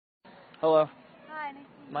Hello. Hi, nice to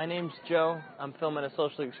meet you. My name's Joe. I'm filming a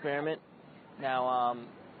social experiment. Now,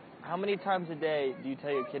 how many times a day do you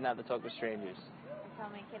tell your kid not to talk to strangers? I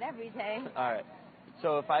tell my kid every day. All right.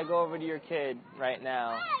 So if I go over to your kid right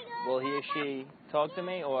now, will he or she talk to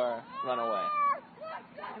me or run away?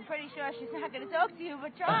 I'm pretty sure she's not going to talk to you,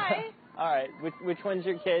 but try. All right. Which one's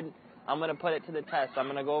your kid? I'm going to put it to the test. I'm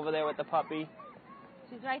going to go over there with the puppy.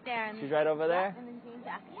 She's right there. She's right over there? In the jean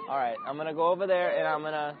jacket. All right. I'm going to go over there, and I'm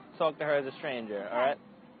going to talk to her as a stranger. All right?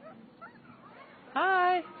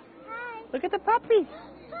 Hi. Hi. Look at the puppy.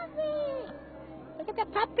 Puppy. Look at the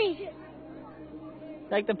puppy.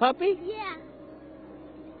 Like the puppy? Yeah.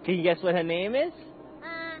 Can you guess what her name is?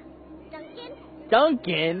 Duncan.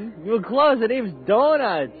 Duncan? You were close. Her name's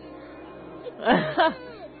Donuts.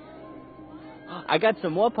 I got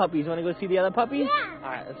some more puppies. Want to go see the other puppies? Yeah. All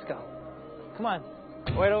right, let's go. Come on.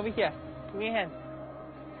 Right over here. Give me a hand.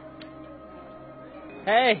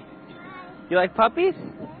 Hey. You like puppies?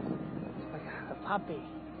 Look at the puppy.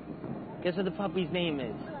 Guess what the puppy's name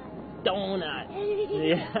is? Donut.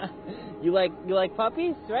 Yeah. You like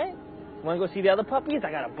puppies, right? Want to go see the other puppies? I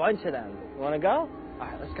got a bunch of them. You want to go? All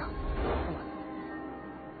right, let's go. Come on.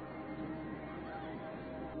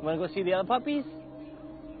 You want to go see the other puppies?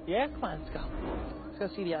 Yeah? Come on, let's go. Let's go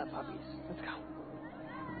see the other puppies. Let's go.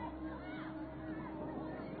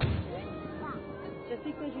 Just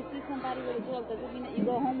because you see somebody with a dog doesn't mean that you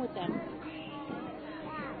go home with them.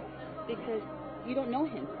 Because you don't know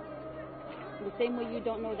him. The same way you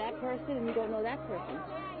don't know that person and you don't know that person.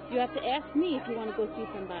 You have to ask me if you want to go see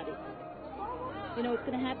somebody. You know what's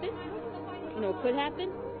going to happen? You know what could happen?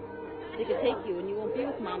 They could take you and you won't be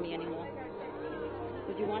with mommy anymore.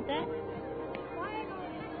 Would you want that?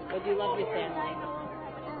 Or do you love your family?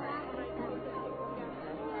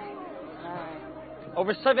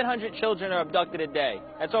 Over 700 children are abducted a day.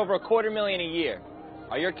 That's over 250,000 a year.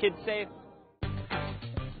 Are your kids safe?